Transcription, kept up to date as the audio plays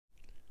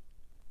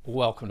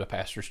Welcome to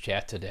Pastor's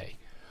Chat today.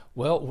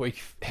 Well, we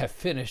have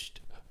finished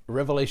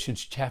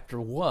Revelations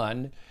chapter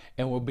 1,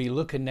 and we'll be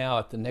looking now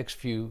at the next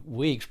few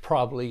weeks,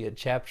 probably at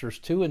chapters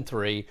 2 and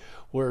 3,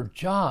 where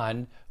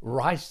John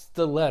writes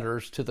the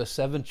letters to the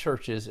 7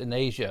 churches in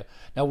Asia.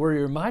 Now,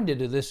 we're reminded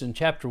of this in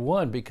chapter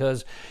 1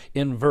 because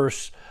in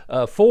verse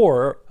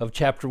 4 of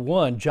chapter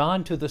 1,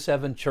 John to the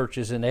 7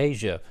 churches in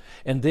Asia.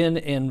 And then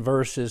in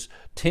verses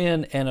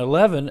 10 and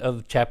 11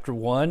 of chapter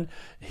 1,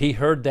 he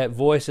heard that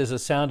voice as a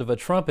sound of a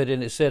trumpet,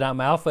 and it said, "I'm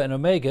Alpha and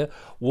Omega.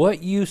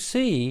 What you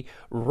see,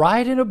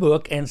 write in a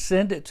book and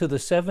send it to the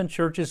 7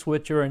 churches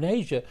which are in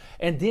Asia."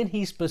 And then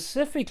he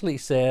specifically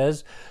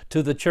says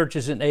to the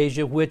churches in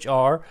Asia, which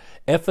are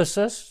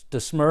Ephesus,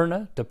 to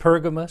Smyrna, to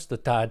Pergamos, to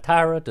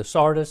Thyatira, to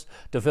Sardis,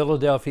 to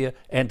Philadelphia,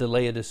 and to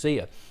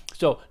Laodicea.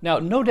 So now,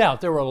 no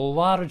doubt there were a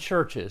lot of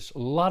churches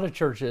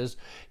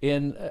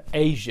in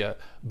Asia,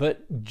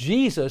 but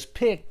Jesus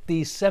picked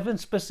these 7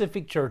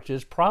 specific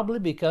churches probably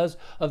because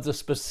of the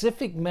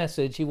specific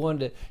message he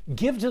wanted to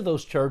give to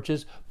those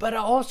churches. But I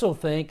also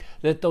think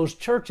that those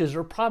churches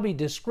are probably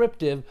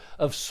descriptive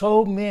of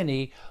so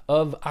many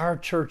of our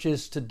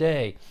churches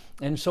today.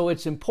 And so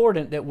it's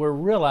important that we're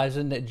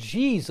realizing that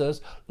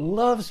Jesus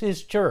loves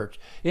his church.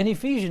 In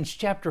Ephesians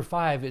chapter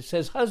 5, it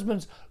says,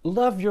 "Husbands,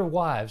 love your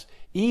wives,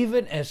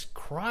 even as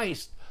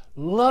Christ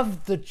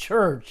loved the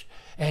church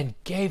and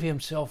gave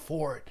himself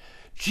for it."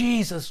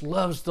 Jesus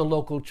loves the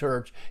local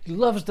church. He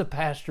loves the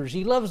pastors.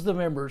 He loves the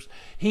members.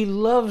 He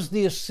loves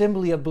the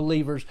assembly of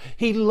believers.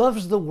 He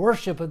loves the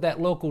worship of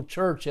that local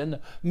church and the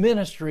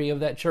ministry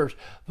of that church.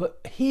 But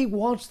he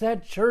wants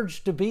that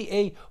church to be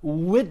a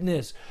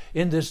witness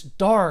in this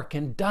dark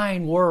and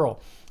dying world.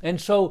 And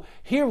so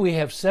here we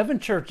have 7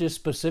 churches,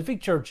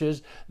 specific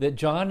churches, that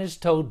John is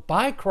told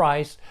by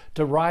Christ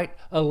to write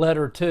a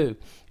letter to.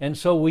 And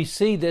so we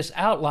see this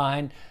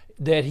outline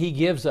that he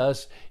gives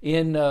us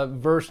in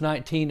verse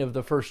 19 of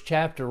the first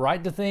chapter.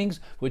 Write the things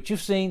which you've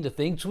seen, the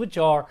things which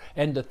are,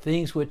 and the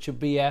things which will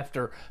be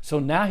after. So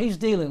now he's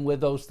dealing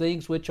with those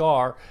things which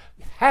are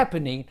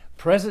happening,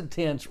 present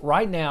tense,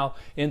 right now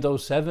in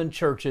those 7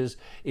 churches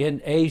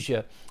in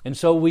Asia. And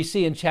so we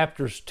see in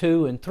chapters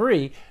 2 and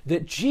 3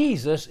 that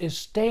Jesus is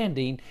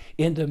standing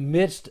in the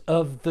midst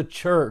of the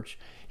church.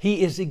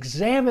 He is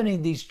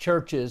examining these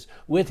churches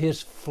with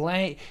his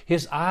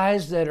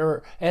eyes that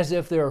are as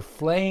if they're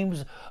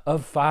flames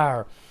of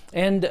fire.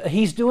 And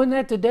he's doing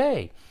that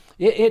today.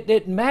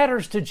 It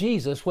matters to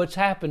Jesus what's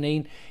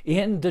happening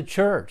in the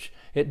church.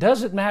 It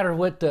doesn't matter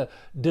what the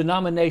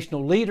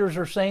denominational leaders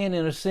are saying,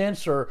 in a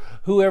sense, or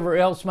whoever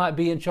else might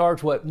be in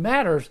charge. What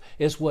matters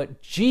is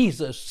what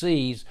Jesus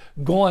sees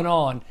going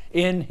on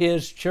in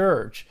his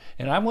church.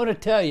 And I'm going to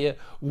tell you,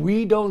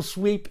 we don't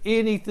sweep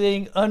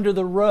anything under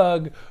the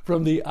rug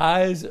from the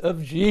eyes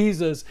of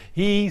Jesus.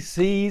 He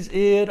sees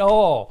it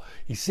all.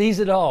 He sees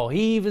it all.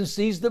 He even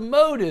sees the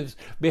motives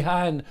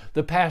behind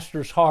the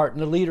pastor's heart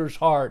and the leader's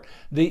heart,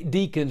 the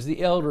deacons,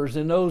 the elders,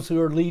 and those who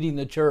are leading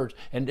the church,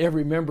 and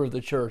every member of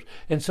the church.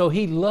 And so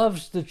he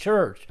loves the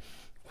church.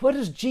 What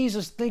does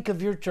Jesus think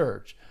of your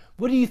church?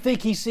 What do you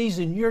think he sees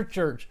in your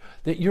church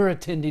that you're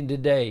attending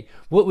today?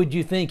 What would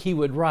you think he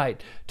would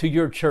write to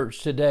your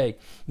church today?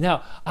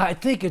 Now, I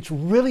think it's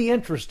really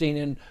interesting,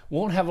 and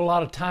won't have a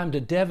lot of time to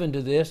delve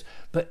into this,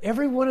 but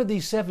every one of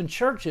these 7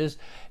 churches,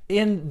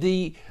 in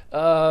the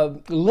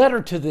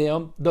letter to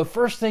them, the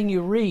first thing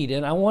you read,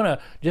 and I want to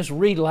just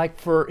read, like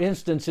for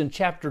instance in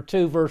chapter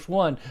 2 verse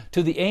 1,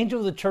 "To the angel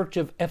of the church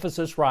of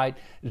Ephesus write,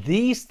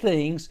 these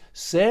things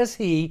says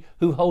he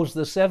who holds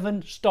the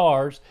 7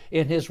 stars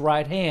in his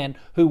right hand,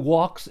 who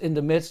walks in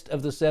the midst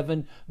of the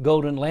 7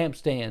 golden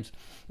lampstands.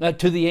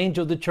 To the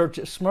angel of the church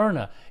at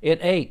Smyrna in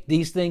 8,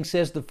 these things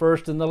says the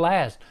first and the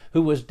last,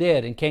 who was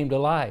dead and came to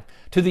life.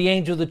 To the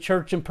angel of the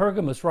church in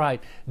Pergamos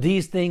write,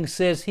 these things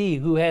says he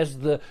who has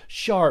the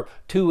sharp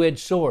 2-edged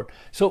sword."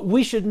 So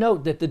we should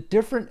note that the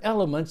different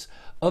elements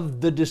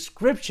of the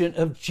description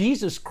of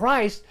Jesus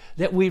Christ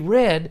that we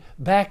read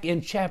back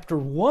in chapter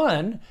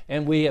 1,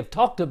 and we have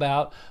talked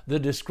about the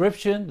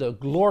description, the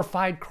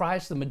glorified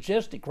Christ, the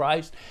majestic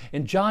Christ,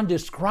 and John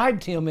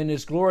described him in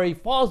his glory. He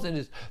falls at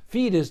his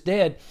feet as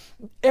dead.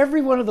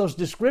 Every one of those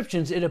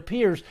descriptions, it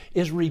appears,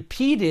 is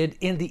repeated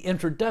in the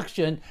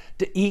introduction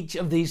to each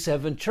of these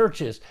 7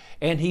 churches.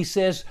 And he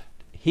says,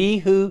 he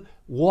who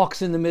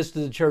walks in the midst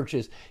of the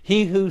churches,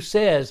 he who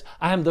says,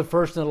 "I am the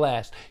first and the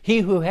last," he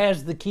who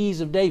has the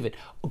keys of David,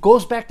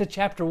 goes back to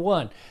chapter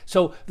 1.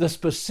 So the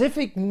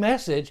specific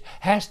message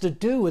has to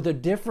do with a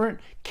different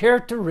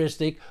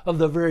characteristic of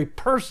the very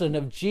person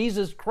of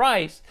Jesus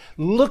Christ,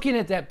 looking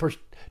at that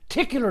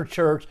particular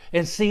church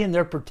and seeing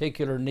their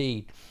particular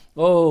need.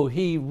 Oh,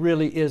 he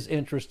really is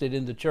interested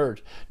in the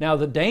church. Now,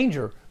 the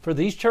danger for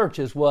these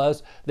churches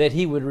was that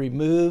he would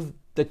remove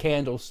the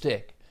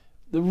candlestick,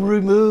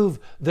 remove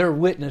their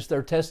witness,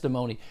 their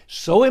testimony.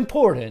 So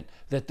important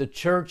that the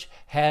church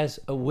has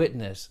a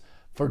witness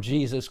for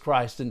Jesus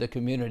Christ in the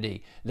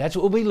community. That's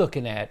what we'll be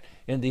looking at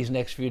in these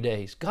next few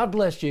days. God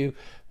bless you.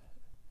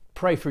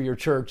 Pray for your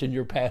church and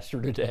your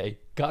pastor today.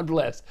 God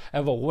bless.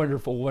 Have a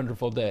wonderful,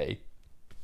 wonderful day.